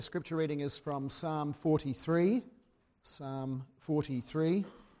Scripture reading is from Psalm 43. Psalm 43.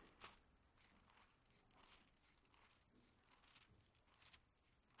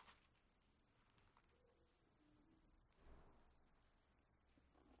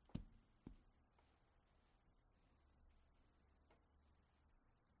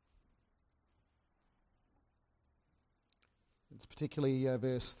 It's particularly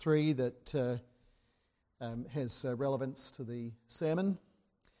verse 3 that has relevance to the sermon.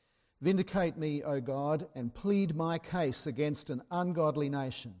 Vindicate me, O God, and plead my case against an ungodly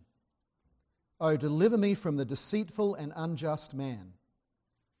nation. O deliver me from the deceitful and unjust man.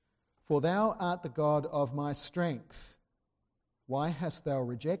 For thou art the God of my strength. Why hast thou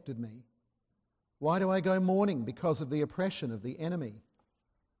rejected me? Why do I go mourning because of the oppression of the enemy?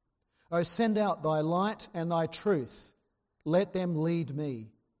 O send out thy light and thy truth. Let them lead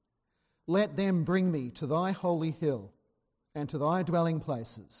me. Let them bring me to thy holy hill and to thy dwelling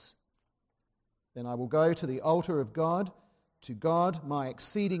places. Then I will go to the altar of God, to God my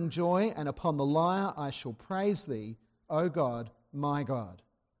exceeding joy, and upon the lyre I shall praise thee, O God, my God.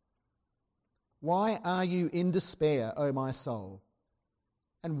 Why are you in despair, O my soul?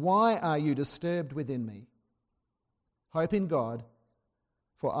 And why are you disturbed within me? Hope in God,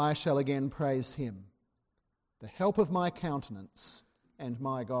 for I shall again praise him, the help of my countenance and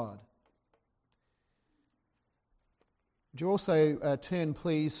my God. Would you also turn,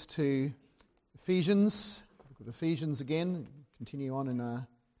 please, to Ephesians, book of Ephesians again, continue on in our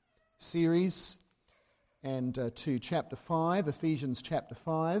series, and to chapter 5, Ephesians chapter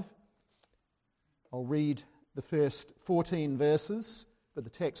 5. I'll read the first 14 verses, but the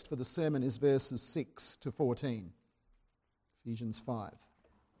text for the sermon is verses 6 to 14. Ephesians 5.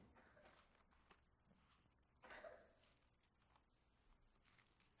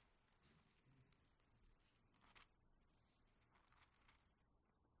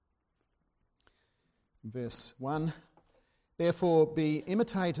 Verse 1, Therefore be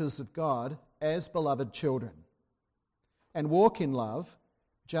imitators of God as beloved children, and walk in love,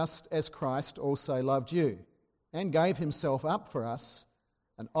 just as Christ also loved you, and gave himself up for us,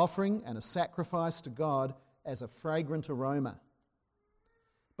 an offering and a sacrifice to God as a fragrant aroma.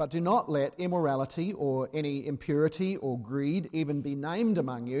 But do not let immorality or any impurity or greed even be named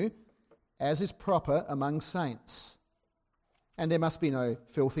among you, as is proper among saints. And there must be no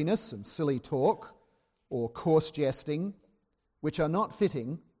filthiness and silly talk, or coarse jesting, which are not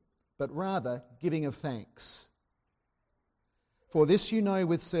fitting, but rather giving of thanks. For this you know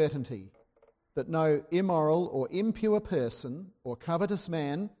with certainty, that no immoral or impure person or covetous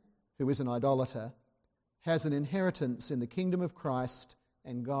man, who is an idolater, has an inheritance in the kingdom of Christ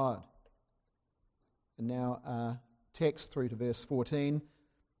and God. And now our text through to verse 14.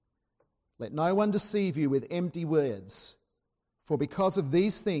 Let no one deceive you with empty words, for because of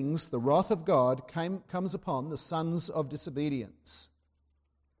these things the wrath of God comes upon the sons of disobedience.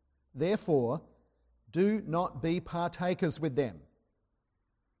 Therefore, do not be partakers with them.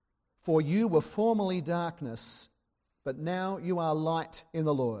 For you were formerly darkness, but now you are light in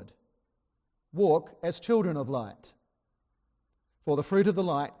the Lord. Walk as children of light. For the fruit of the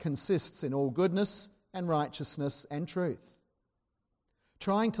light consists in all goodness and righteousness and truth,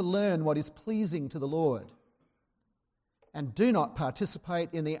 trying to learn what is pleasing to the Lord. And do not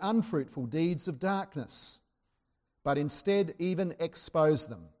participate in the unfruitful deeds of darkness, but instead even expose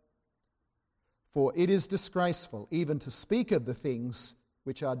them. For it is disgraceful even to speak of the things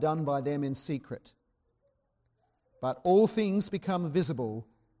which are done by them in secret. But all things become visible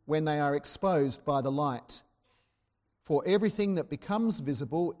when they are exposed by the light. For everything that becomes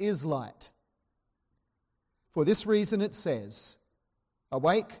visible is light. For this reason it says,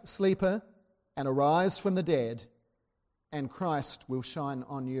 Awake, sleeper, and arise from the dead, and Christ will shine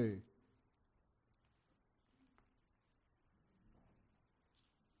on you.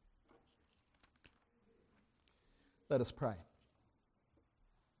 Let us pray.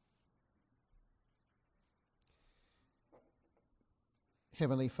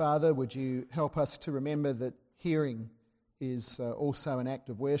 Heavenly Father, would you help us to remember that hearing is also an act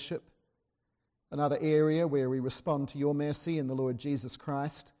of worship, another area where we respond to your mercy in the Lord Jesus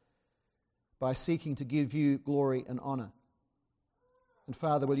Christ by seeking to give you glory and honour. And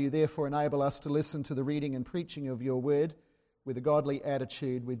Father, will you therefore enable us to listen to the reading and preaching of your word with a godly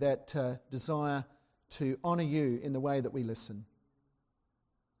attitude, with that desire to honour you in the way that we listen.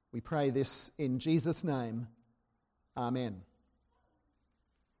 We pray this in Jesus' name. Amen.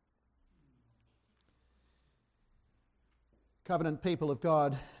 Covenant people of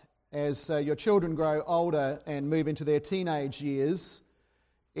God, as your children grow older and move into their teenage years,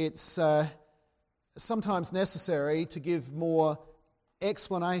 it's sometimes necessary to give more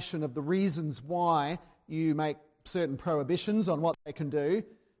explanation of the reasons why you make certain prohibitions on what they can do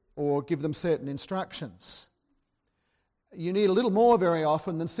or give them certain instructions. You need a little more very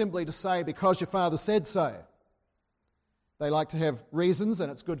often than simply to say, because your father said so. They like to have reasons,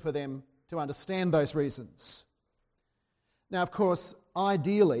 and it's good for them to understand those reasons. Now, of course,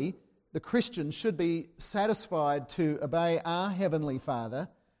 ideally, the Christian should be satisfied to obey our Heavenly Father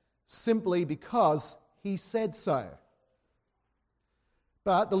simply because He said so.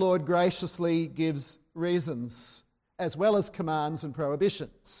 But the Lord graciously gives reasons as well as commands and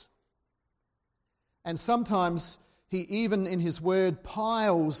prohibitions. And sometimes He even in His Word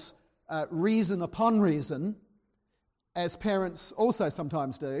piles reason upon reason, as parents also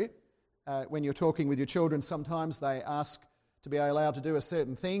sometimes do. When you're talking with your children, sometimes they ask to be allowed to do a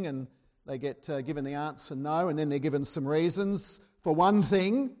certain thing and they get given the answer no, and then they're given some reasons for one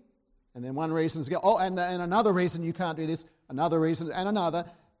thing, and then one reason is, and another reason you can't do this, another reason, and another.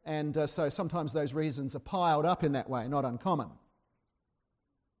 And so sometimes those reasons are piled up in that way, not uncommon.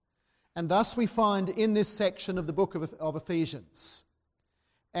 And thus we find in this section of the book of Ephesians,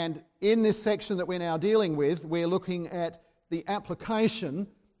 and in this section that we're now dealing with, we're looking at the application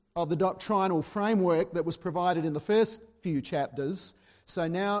of the doctrinal framework that was provided in the first few chapters. So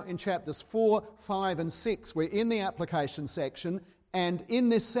now in chapters 4, 5 and 6, we're in the application section, and in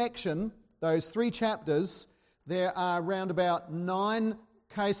this section, those 3 chapters, there are around about 9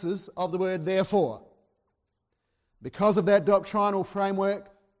 cases of the word therefore. Because of that doctrinal framework,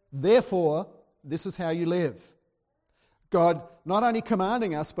 therefore, this is how you live. God not only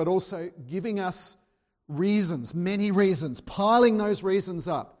commanding us, but also giving us reasons, many reasons, piling those reasons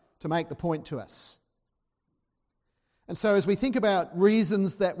up to make the point to us. And so as we think about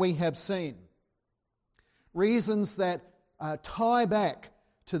reasons that we have seen, reasons that tie back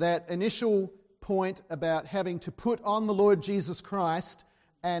to that initial point about having to put on the Lord Jesus Christ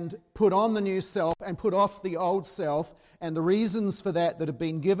and put on the new self and put off the old self, and the reasons for that have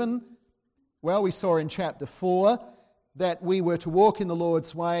been given, well, we saw in chapter 4 that we were to walk in the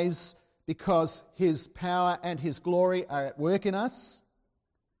Lord's ways because His power and His glory are at work in us,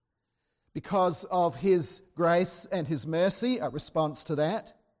 because of His grace and His mercy, a response to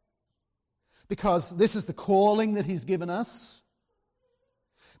that, because this is the calling that He's given us,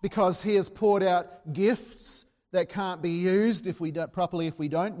 because He has poured out gifts that can't be used if we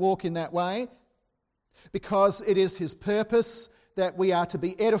don't walk in that way, because it is His purpose that we are to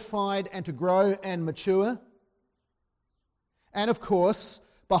be edified and to grow and mature. And of course,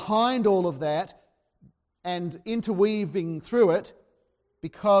 behind all of that and interweaving through it,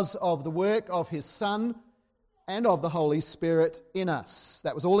 because of the work of His Son and of the Holy Spirit in us.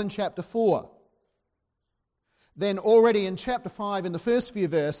 That was all in chapter 4. Then already in chapter 5, in the first few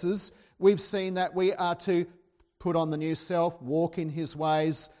verses, we've seen that we are to put on the new self, walk in His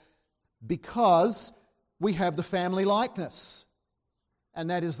ways, because we have the family likeness. And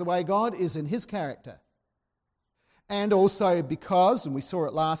that is the way God is in His character. And also because, and we saw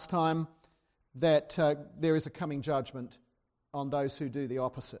it last time, that there is a coming judgment on those who do the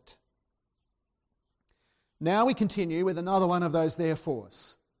opposite. Now we continue with another one of those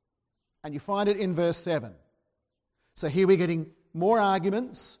therefores. And you find it in verse 7. So here we're getting more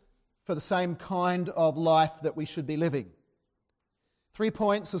arguments for the same kind of life that we should be living. 3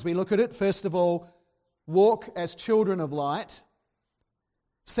 points as we look at it. First of all, walk as children of light.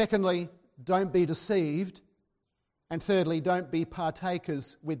 Secondly, don't be deceived. And thirdly, don't be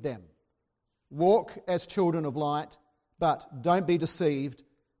partakers with them. Walk as children of light, but don't be deceived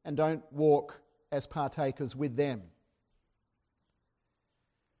and don't walk as partakers with them.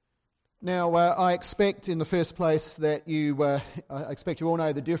 Now, I expect in the first place that I expect you all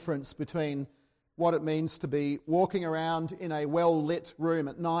know the difference between what it means to be walking around in a well-lit room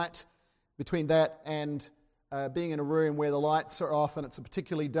at night, between that and being in a room where the lights are off and it's a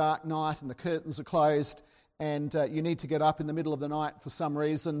particularly dark night and the curtains are closed and you need to get up in the middle of the night for some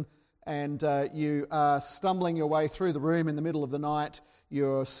reason, and you are stumbling your way through the room in the middle of the night.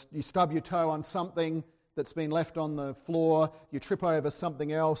 You stub your toe on something that's been left on the floor. You trip over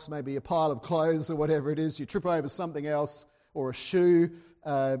something else, maybe a pile of clothes or whatever it is. You trip over something else or a shoe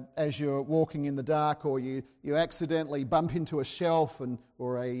as you're walking in the dark, or you accidentally bump into a shelf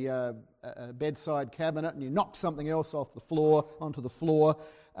or a bedside cabinet and you knock something else off the floor onto the floor.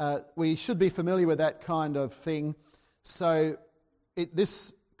 We should be familiar with that kind of thing. So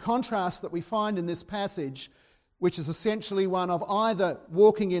this contrast that we find in this passage, which is essentially one of either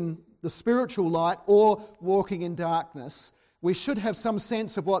walking in the spiritual light or walking in darkness, we should have some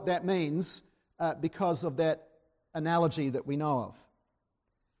sense of what that means because of that analogy that we know of.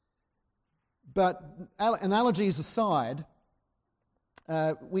 But analogies aside,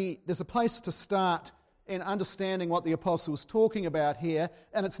 there's a place to start in understanding what the apostle's talking about here,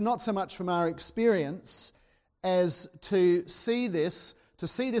 and it's not so much from our experience as to see this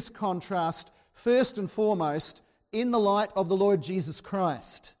contrast first and foremost in the light of the Lord Jesus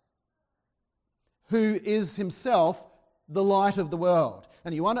Christ, who is himself the light of the world.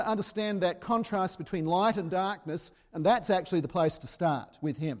 And you want to understand that contrast between light and darkness, and that's actually the place to start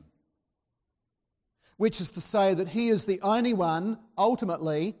with him. Which is to say that he is the only one,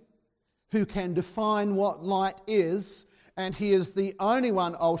 ultimately, who can define what light is, and he is the only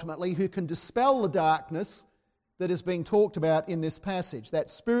one, ultimately, who can dispel the darkness that is being talked about in this passage, that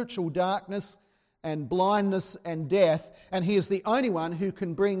spiritual darkness and blindness and death, and he is the only one who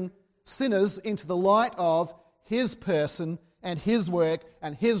can bring sinners into the light of his person and his work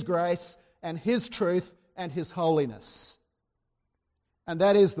and his grace and his truth and his holiness. And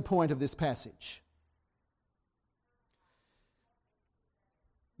that is the point of this passage.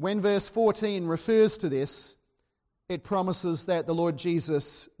 When verse 14 refers to this, it promises that the Lord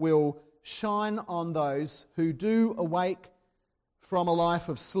Jesus will shine on those who do awake from a life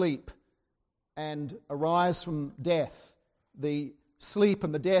of sleep and arise from death, the sleep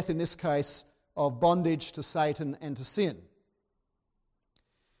and the death in this case of bondage to Satan and to sin.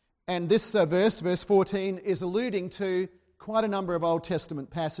 And this verse 14, is alluding to quite a number of Old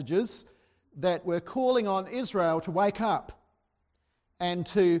Testament passages that were calling on Israel to wake up and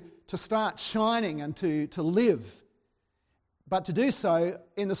to start shining and to live, but to do so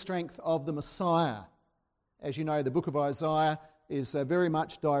in the strength of the Messiah. As you know, the book of Isaiah is very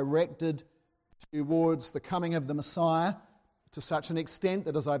much directed towards the coming of the Messiah, to such an extent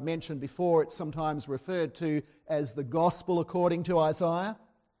that, as I've mentioned before, it's sometimes referred to as the gospel according to Isaiah.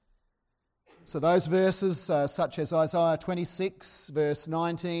 So those verses, such as Isaiah 26, verse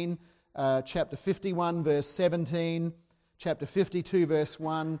 19, chapter 51, verse 17, chapter 52, verse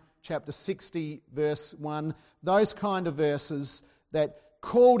 1, chapter 60, verse 1, those kind of verses that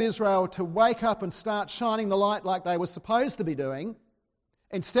called Israel to wake up and start shining the light like they were supposed to be doing,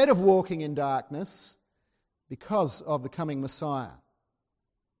 instead of walking in darkness, because of the coming Messiah.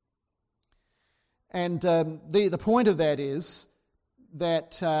 And the point of that is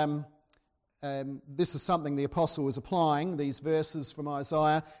that this is something the apostle is applying, these verses from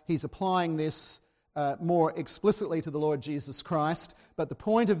Isaiah. He's applying this more explicitly to the Lord Jesus Christ. But the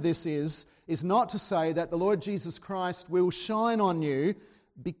point of this is not to say that the Lord Jesus Christ will shine on you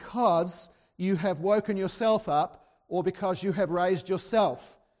because you have woken yourself up or because you have raised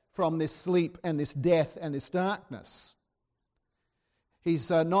yourself from this sleep and this death and this darkness. He's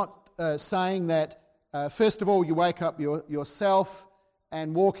not saying that first of all you wake up yourself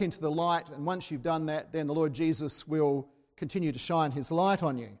and walk into the light, and once you've done that, then the Lord Jesus will continue to shine his light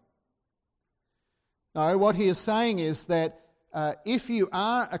on you. No, what he is saying is that if you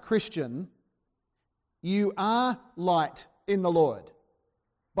are a Christian, you are light in the Lord.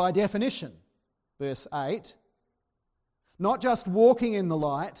 By definition, verse 8, not just walking in the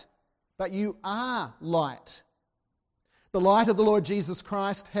light, but you are light. The light of the Lord Jesus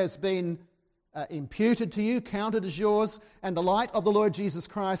Christ has been imputed to you, counted as yours, and the light of the Lord Jesus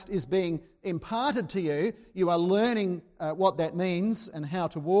Christ is being imparted to you. You are learning what that means and how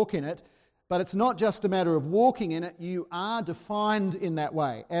to walk in it. But it's not just a matter of walking in it, you are defined in that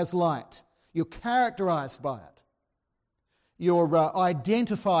way as light. You're characterized by it. You're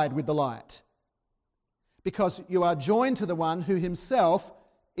identified with the light because you are joined to the one who himself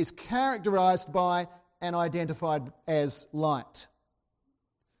is characterized by and identified as light.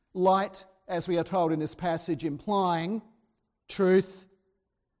 Light, as we are told in this passage, implying truth,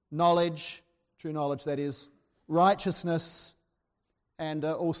 knowledge, true knowledge that is, righteousness, and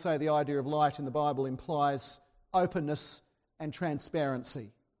also the idea of light in the Bible implies openness and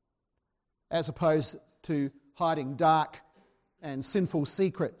transparency, as opposed to hiding dark and sinful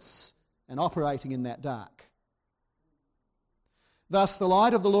secrets and operating in that dark. Thus, the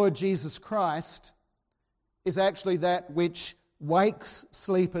light of the Lord Jesus Christ is actually that which wakes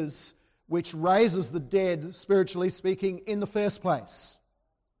sleepers, which raises the dead, spiritually speaking, in the first place.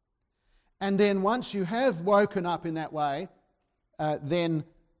 And then once you have woken up in that way, then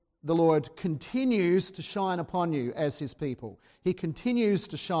the Lord continues to shine upon you as his people. He continues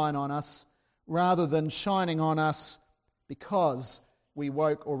to shine on us rather than shining on us because we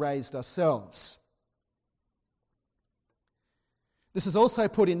woke or raised ourselves. This is also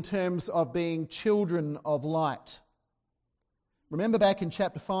put in terms of being children of light. Remember back in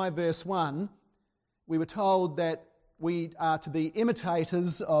chapter 5, verse 1, we were told that we are to be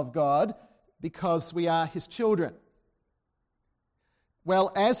imitators of God because we are his children.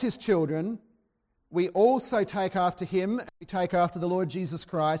 Well, as his children, we also take after him, we take after the Lord Jesus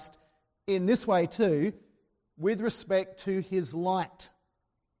Christ in this way too, with respect to his light,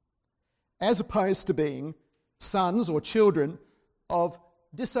 as opposed to being sons or children of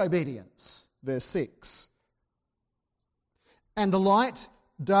disobedience. Verse 6. And the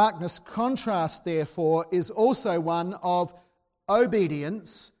light-darkness contrast, therefore, is also one of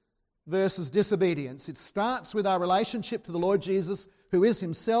obedience versus disobedience. It starts with our relationship to the Lord Jesus, who is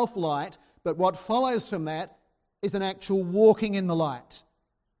himself light, but what follows from that is an actual walking in the light,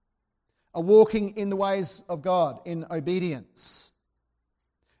 a walking in the ways of God, in obedience,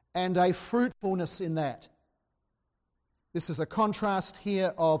 and a fruitfulness in that. This is a contrast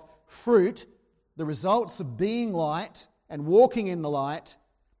here of fruit, the results of being light and walking in the light,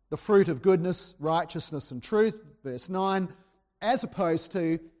 the fruit of goodness, righteousness and truth, verse 9, as opposed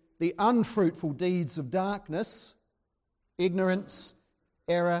to the unfruitful deeds of darkness, ignorance,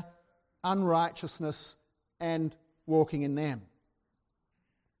 error, unrighteousness, and walking in them.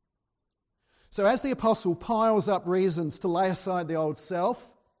 So as the apostle piles up reasons to lay aside the old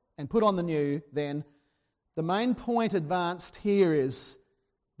self and put on the new, then the main point advanced here is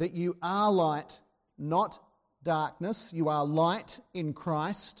that you are light, not darkness. You are light in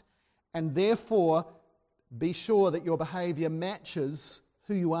Christ, and therefore be sure that your behaviour matches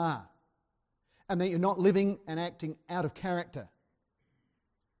who you are and that you're not living and acting out of character.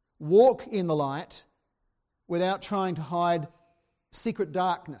 Walk in the light without trying to hide secret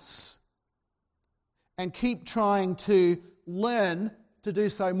darkness, and keep trying to learn to do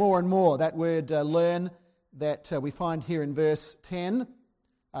so more and more. That word learn that we find here in verse 10,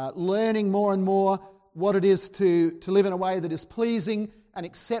 learning more and more what it is to live in a way that is pleasing and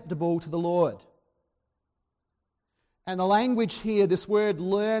acceptable to the Lord. And the language here, this word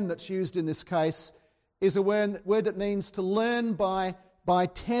learn that's used in this case, is a word that means to learn by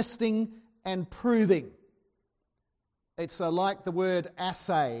testing and proving. It's like the word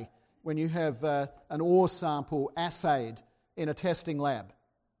assay, when you have an ore sample assayed in a testing lab.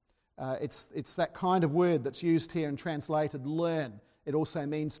 It's that kind of word that's used here and translated learn. It also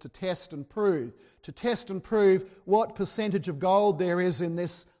means to test and prove. To test and prove what percentage of gold there is in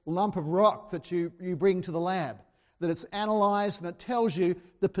this lump of rock that you bring to the lab. That it's analysed and it tells you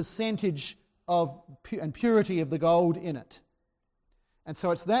the percentage of and purity of the gold in it. And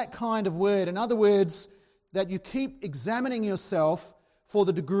so it's that kind of word. In other words, that you keep examining yourself for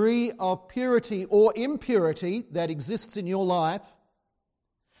the degree of purity or impurity that exists in your life,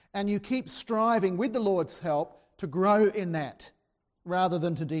 and you keep striving with the Lord's help to grow in that rather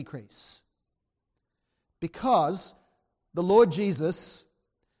than to decrease. Because the Lord Jesus,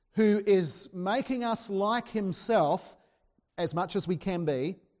 who is making us like himself as much as we can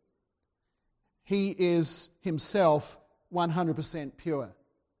be, he is himself 100% pure,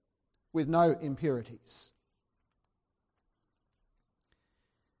 with no impurities.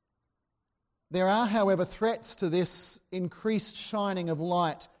 There are, however, threats to this increased shining of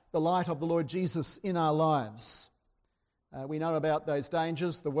light, the light of the Lord Jesus in our lives. We know about those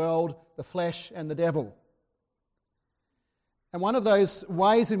dangers, the world, the flesh, and the devil. And one of those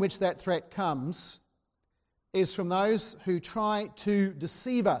ways in which that threat comes is from those who try to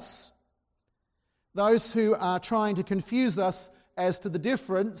deceive us, those who are trying to confuse us as to the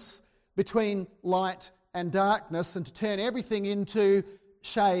difference between light and darkness and to turn everything into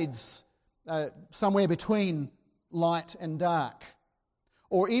shades somewhere between light and dark,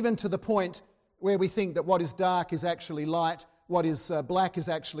 or even to the point where we think that what is dark is actually light, what is black is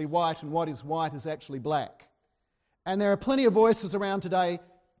actually white, and what is white is actually black. And there are plenty of voices around today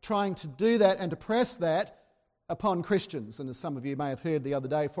trying to do that and to press that upon Christians. And as some of you may have heard the other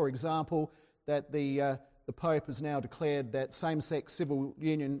day, for example, that the Pope has now declared that same-sex civil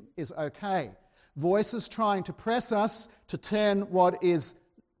union is okay. Voices trying to press us to turn what is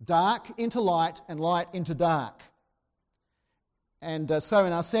dark into light and light into dark. And so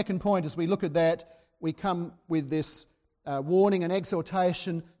in our second point, as we look at that, we come with this warning and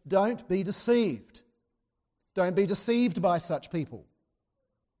exhortation: don't be deceived. Don't be deceived by such people.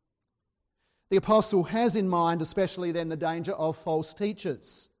 The apostle has in mind especially then the danger of false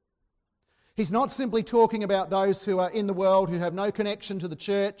teachers. He's not simply talking about those who are in the world who have no connection to the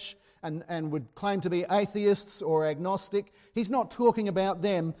church and would claim to be atheists or agnostic. He's not talking about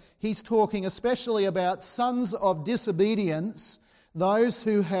them. He's talking especially about sons of disobedience, those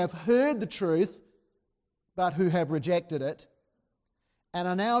who have heard the truth but who have rejected it and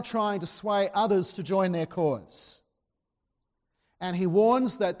are now trying to sway others to join their cause. And he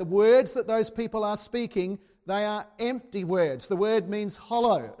warns that the words that those people are speaking, they are empty words. The word means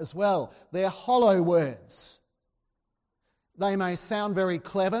hollow as well. They're hollow words. They may sound very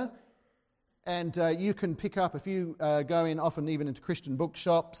clever, And you can pick up, if you go in often even into Christian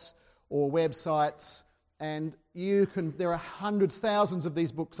bookshops or websites, and there are hundreds, thousands of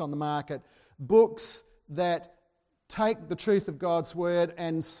these books on the market, books that take the truth of God's word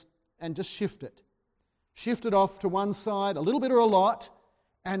and just shift it. Shift it off to one side, a little bit or a lot,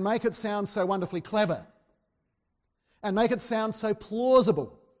 and make it sound so wonderfully clever. And make it sound so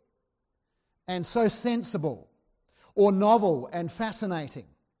plausible and so sensible or novel and fascinating,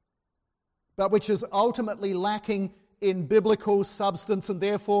 but which is ultimately lacking in biblical substance, and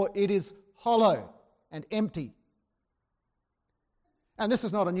therefore it is hollow and empty. And this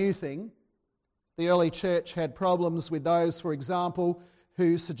is not a new thing. The early church had problems with those, for example,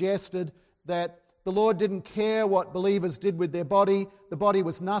 who suggested that the Lord didn't care what believers did with their body. The body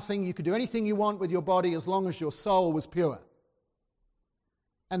was nothing. You could do anything you want with your body as long as your soul was pure.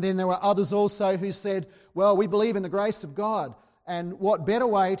 And then there were others also who said, well, we believe in the grace of God, and what better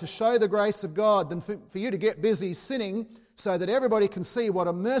way to show the grace of God than for you to get busy sinning so that everybody can see what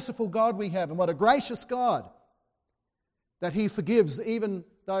a merciful God we have and what a gracious God, that He forgives even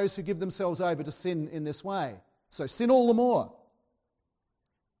those who give themselves over to sin in this way. So sin all the more.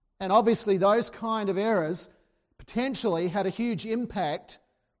 And obviously those kind of errors potentially had a huge impact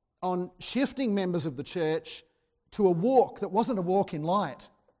on shifting members of the church to a walk that wasn't a walk in light.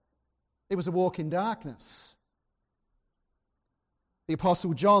 It was a walk in darkness. The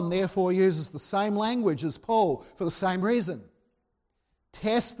Apostle John therefore uses the same language as Paul for the same reason.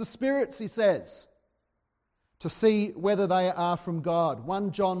 Test the spirits, he says, to see whether they are from God.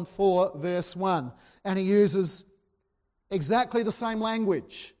 1 John 4 verse 1. And he uses exactly the same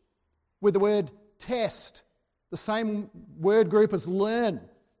language with the word test, the same word group as learn,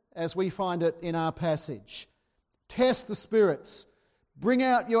 as we find it in our passage. Test the spirits. Bring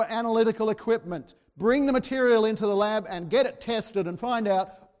out your analytical equipment. Bring the material into the lab and get it tested and find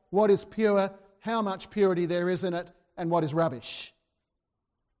out what is pure, how much purity there is in it, and what is rubbish.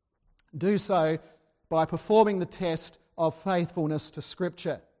 Do so by performing the test of faithfulness to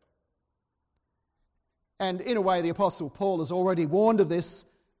Scripture. And in a way, the Apostle Paul has already warned of this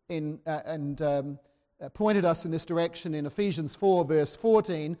and pointed us in this direction in Ephesians 4 verse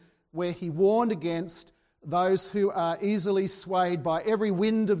 14, where he warned against those who are easily swayed by every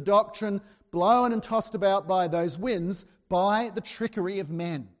wind of doctrine, blown and tossed about by those winds, by the trickery of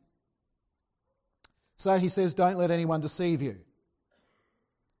men. So he says, don't let anyone deceive you.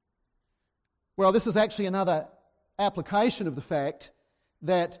 Well, this is actually another application of the fact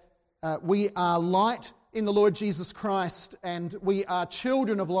that we are light in the Lord Jesus Christ, and we are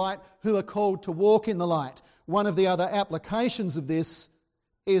children of light who are called to walk in the light. One of the other applications of this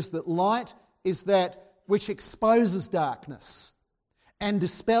is that light is that which exposes darkness and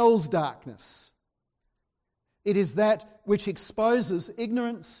dispels darkness. It is that which exposes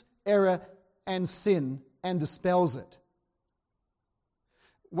ignorance, error, and sin and dispels it.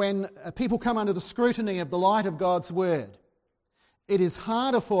 When people come under the scrutiny of the light of God's Word, it is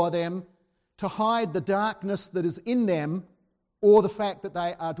harder for them to hide the darkness that is in them or the fact that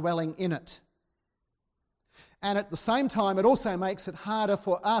they are dwelling in it. And at the same time, it also makes it harder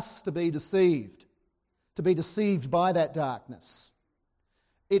for us to be deceived by that darkness.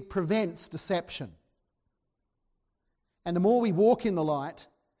 It prevents deception. And the more we walk in the light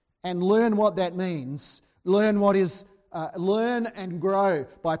and learn what that means, learn and grow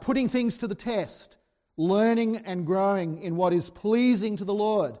by putting things to the test, learning and growing in what is pleasing to the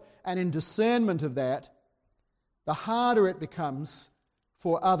Lord and in discernment of that, the harder it becomes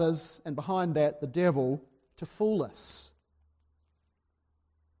for others, and behind that the devil, to fool us.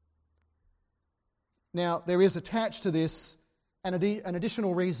 Now, there is attached to this an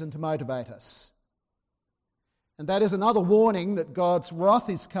additional reason to motivate us. And that is another warning that God's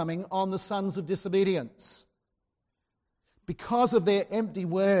wrath is coming on the sons of disobedience. Because of their empty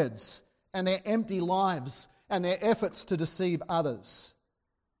words and their empty lives and their efforts to deceive others.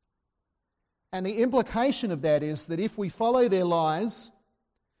 And the implication of that is that if we follow their lies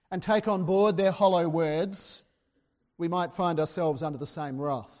and take on board their hollow words, we might find ourselves under the same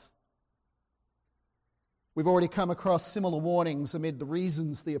wrath. We've already come across similar warnings amid the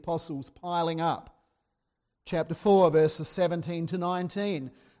reasons the apostles piling up. Chapter 4, verses 17 to 19,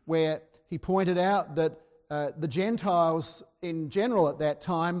 where he pointed out that the Gentiles in general at that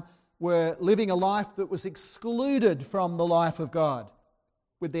time were living a life that was excluded from the life of God,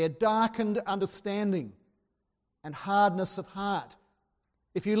 with their darkened understanding and hardness of heart.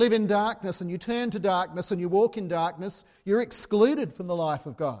 If you live in darkness and you turn to darkness and you walk in darkness, you're excluded from the life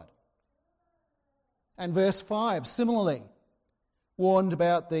of God. And verse 5, similarly, warned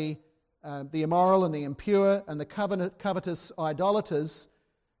about the immoral and the impure and the covetous idolaters,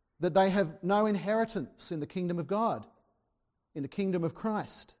 that they have no inheritance in the kingdom of God, in the kingdom of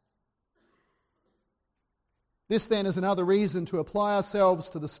Christ. This then is another reason to apply ourselves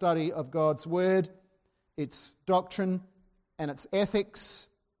to the study of God's Word, its doctrine and its ethics,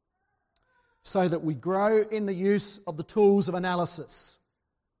 so that we grow in the use of the tools of analysis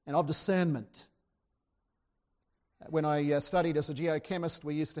and of discernment. When I studied as a geochemist,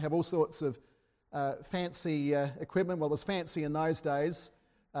 we used to have all sorts of fancy equipment. Well, it was fancy in those days,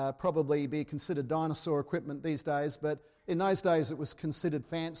 probably be considered dinosaur equipment these days, but in those days it was considered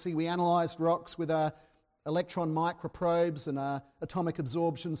fancy. We analysed rocks with our electron microprobes and our atomic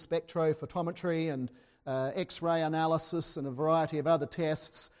absorption spectrophotometry and X-ray analysis and a variety of other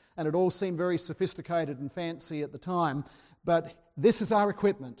tests, and it all seemed very sophisticated and fancy at the time. But this is our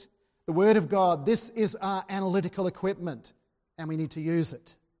equipment. The Word of God, this is our analytical equipment, and we need to use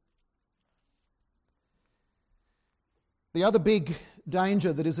it. The other big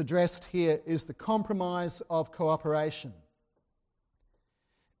danger that is addressed here is the compromise of cooperation.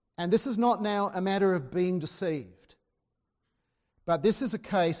 And this is not now a matter of being deceived, but this is a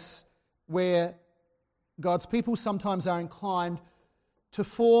case where God's people sometimes are inclined to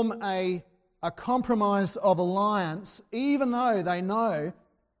form a compromise of alliance, even though they know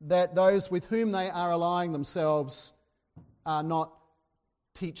that those with whom they are allying themselves are not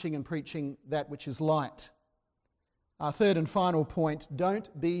teaching and preaching that which is light. Our third and final point,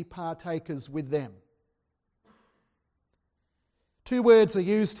 don't be partakers with them. Two words are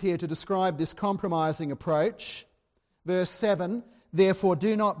used here to describe this compromising approach. Verse 7, therefore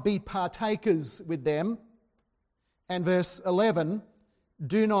do not be partakers with them. And verse 11,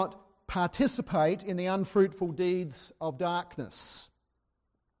 do not participate in the unfruitful deeds of darkness.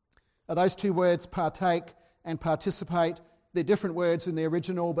 Those two words, partake and participate, they're different words in the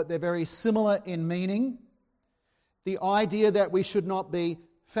original, but they're very similar in meaning. The idea that we should not be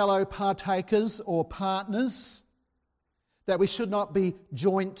fellow partakers or partners, that we should not be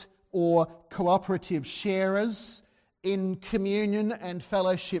joint or cooperative sharers in communion and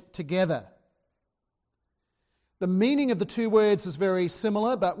fellowship together. The meaning of the two words is very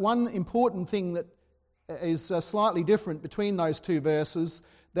similar, but one important thing that is slightly different between those two verses,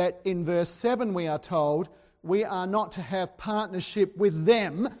 that in verse 7 we are told we are not to have partnership with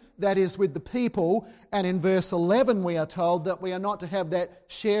them, that is with the people, and in verse 11 we are told that we are not to have that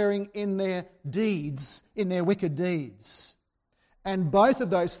sharing in their deeds, in their wicked deeds. And both of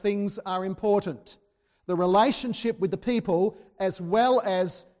those things are important. The relationship with the people as well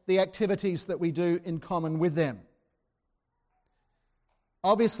as the activities that we do in common with them.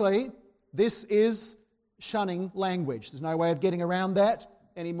 Obviously, this is shunning language. There's no way of getting around that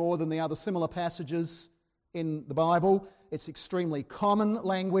any more than the other similar passages in the Bible. It's extremely common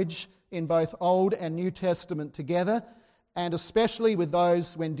language in both Old and New Testament together, and especially with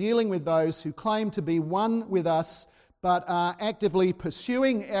those, when dealing with those who claim to be one with us but are actively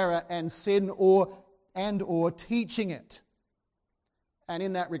pursuing error and sin or teaching it. And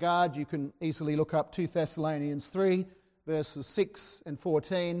in that regard, you can easily look up 2 Thessalonians 3, verses 6 and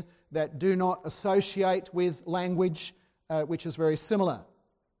 14, that do not associate with language which is very similar.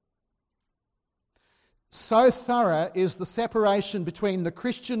 So thorough is the separation between the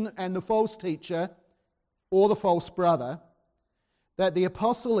Christian and the false teacher or the false brother that the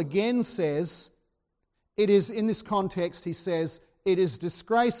apostle again says, it is, in this context, he says, it is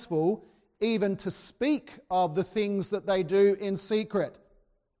disgraceful even to speak of the things that they do in secret.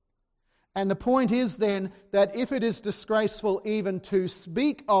 And the point is then that if it is disgraceful even to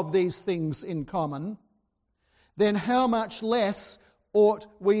speak of these things in common, then how much less ought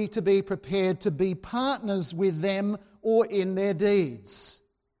we to be prepared to be partners with them or in their deeds?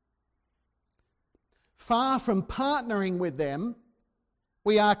 Far from partnering with them,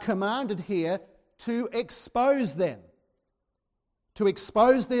 we are commanded here to expose them, to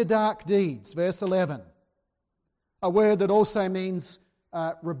expose their dark deeds. Verse 11, a word that also means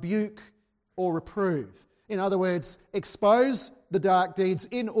rebuke or reprove. In other words, expose the dark deeds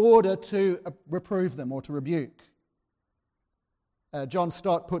in order to reprove them or to rebuke. John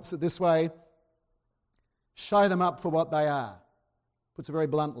Stott puts it this way, show them up for what they are. Puts it very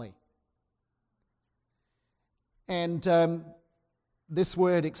bluntly. And this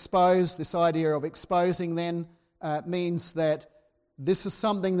word expose, this idea of exposing then means that this is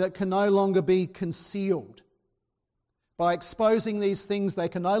something that can no longer be concealed. By exposing these things, they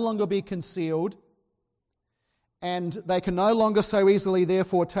can no longer be concealed, and they can no longer so easily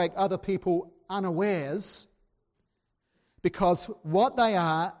therefore take other people unawares, because what they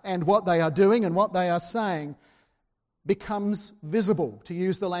are and what they are doing and what they are saying becomes visible, to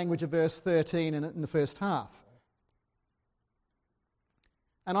use the language of verse 13 in the first half.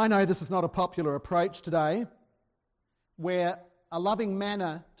 And I know this is not a popular approach today, where a loving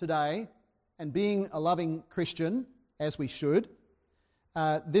manner today, and being a loving Christian, as we should,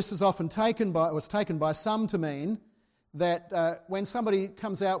 this is often taken by some to mean that when somebody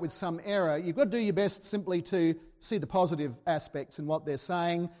comes out with some error, you've got to do your best simply to see the positive aspects in what they're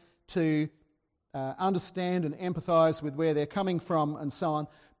saying, to understand and empathise with where they're coming from and so on.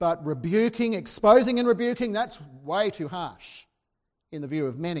 But exposing and rebuking, that's way too harsh in the view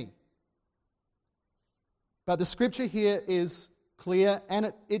of many. But the scripture here is clear,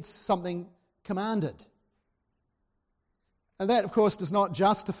 and it's something commanded. And that, of course, does not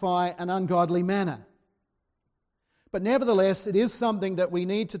justify an ungodly manner. But nevertheless, it is something that we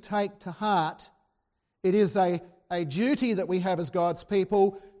need to take to heart. It is a duty that we have as God's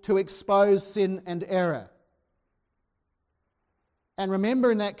people to expose sin and error. And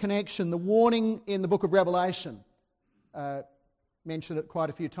remember in that connection the warning in the book of Revelation. Mentioned it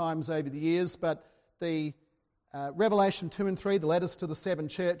quite a few times over the years, but the Revelation 2 and 3, the letters to the 7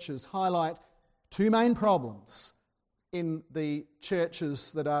 churches, highlight 2 main problems in the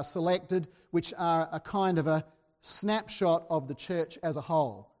churches that are selected, which are a kind of a snapshot of the church as a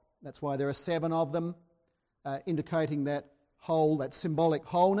whole. That's why there are 7 of them, indicating that whole, that symbolic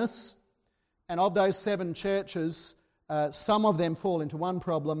wholeness. And of those 7 churches, some of them fall into one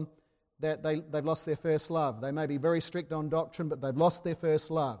problem, that they've lost their first love. They may be very strict on doctrine, but they've lost their first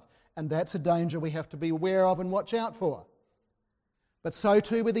love. And that's a danger we have to be aware of and watch out for. But so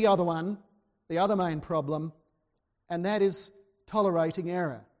too with the other one, the other main problem, and that is tolerating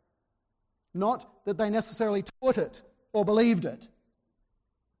error. Not that they necessarily taught it or believed it,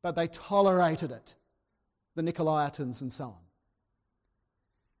 but they tolerated it, the Nicolaitans and so on.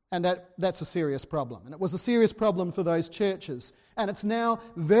 And that's a serious problem. And it was a serious problem for those churches. And it's now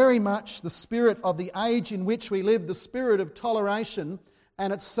very much the spirit of the age in which we live, the spirit of toleration.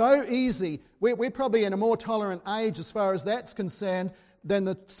 And it's so easy. We're probably in a more tolerant age as far as that's concerned than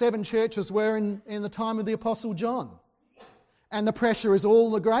the 7 churches were in the time of the Apostle John. And the pressure is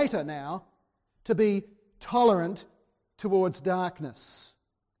all the greater now to be tolerant towards darkness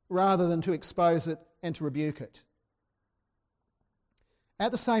rather than to expose it and to rebuke it.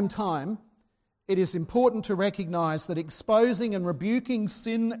 At the same time, it is important to recognise that exposing and rebuking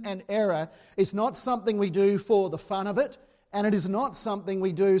sin and error is not something we do for the fun of it, and it is not something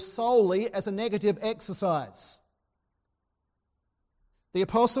we do solely as a negative exercise. The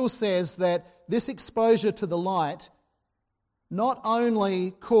apostle says that this exposure to the light not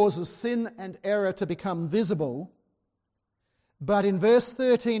only causes sin and error to become visible, but in verse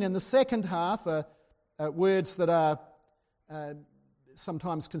 13 in the second half, words that are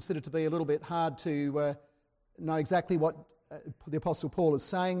sometimes considered to be a little bit hard to know exactly what the Apostle Paul is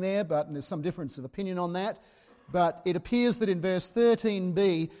saying there, but there's some difference of opinion on that. But it appears that in verse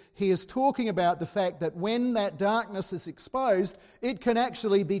 13b, he is talking about the fact that when that darkness is exposed, it can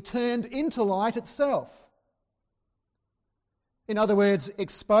actually be turned into light itself. In other words,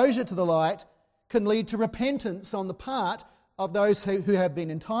 exposure to the light can lead to repentance on the part of those who have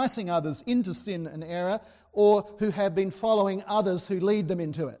been enticing others into sin and error, or who have been following others who lead them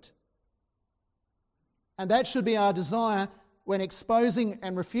into it. And that should be our desire when exposing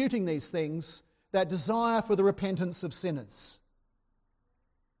and refuting these things, that desire for the repentance of sinners.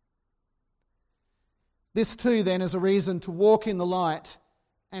 This too then is a reason to walk in the light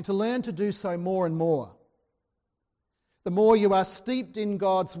and to learn to do so more and more. The more you are steeped in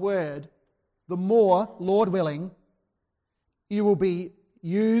God's word, the more, Lord willing, you will be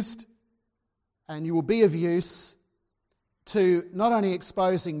used and you will be of use to not only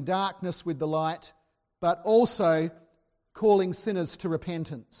exposing darkness with the light, but also calling sinners to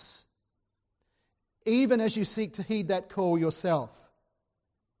repentance. Even as you seek to heed that call yourself,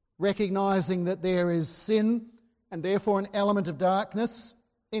 recognising that there is sin and therefore an element of darkness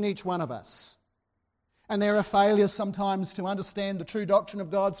in each one of us. And there are failures sometimes to understand the true doctrine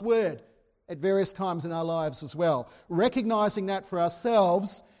of God's word at various times in our lives as well. Recognising that for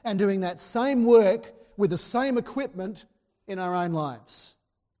ourselves and doing that same work with the same equipment in our own lives.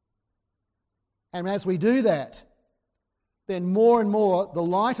 And as we do that, then more and more the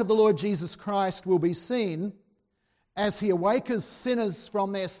light of the Lord Jesus Christ will be seen as He awakens sinners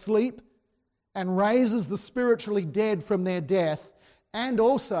from their sleep and raises the spiritually dead from their death, and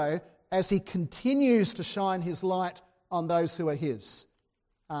also as He continues to shine His light on those who are His.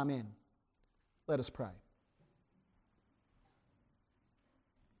 Amen. Let us pray.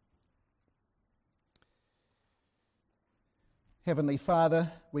 Heavenly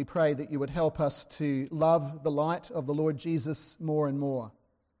Father, we pray that you would help us to love the light of the Lord Jesus more and more.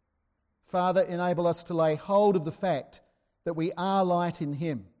 Father, enable us to lay hold of the fact that we are light in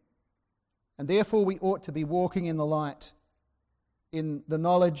him, and therefore we ought to be walking in the light, in the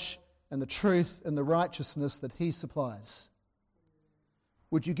knowledge and the truth and the righteousness that he supplies.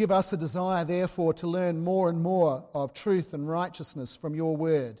 Would you give us a desire, therefore, to learn more and more of truth and righteousness from your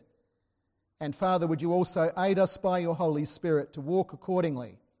word? And Father, would you also aid us by your Holy Spirit to walk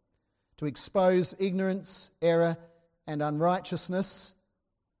accordingly, to expose ignorance, error, and unrighteousness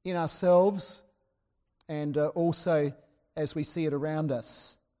in ourselves and also as we see it around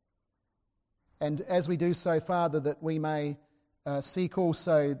us. And as we do so, Father, that we may seek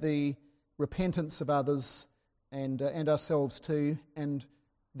also the repentance of others and ourselves too, and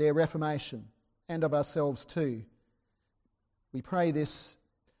their reformation, and of ourselves too. We pray this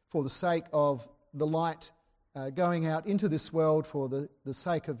for the sake of the light going out into this world, for the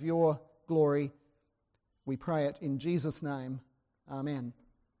sake of your glory. We pray it in Jesus' name. Amen.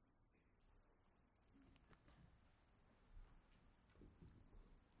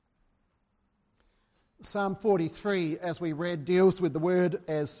 Psalm 43, as we read, deals with the word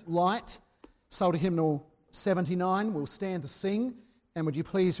as light. Psalter Hymnal 79, we'll stand to sing, and would you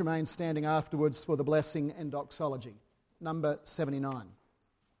please remain standing afterwards for the blessing and doxology. Number 79.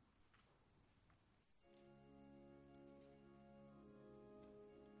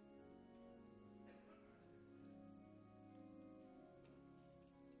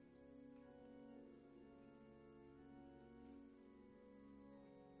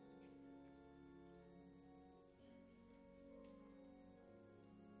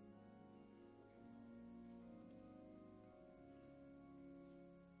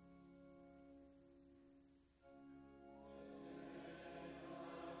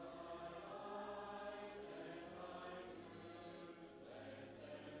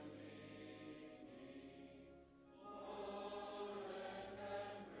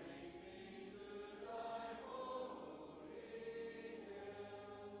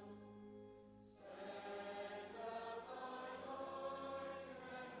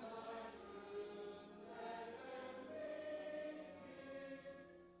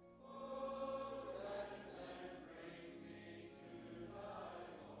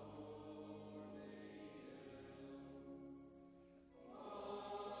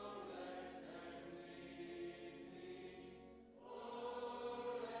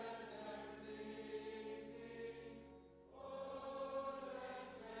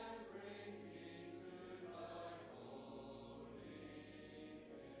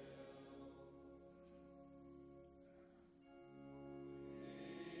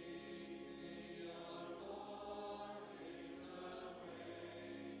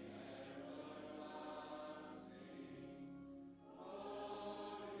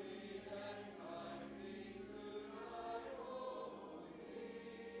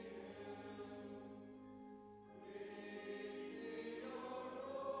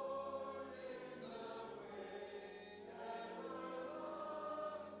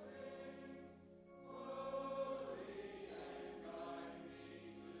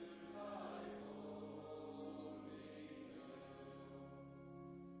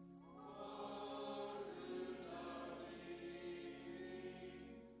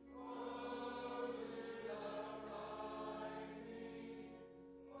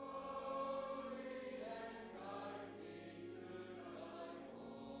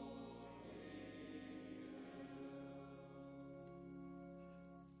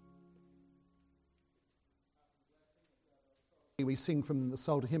 We sing from the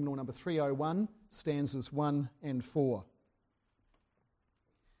Psalter Hymnal number 301, stanzas 1 and 4.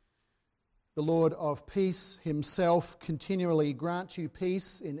 The Lord of peace himself continually grant you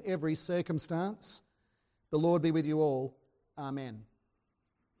peace in every circumstance. The Lord be with you all. Amen.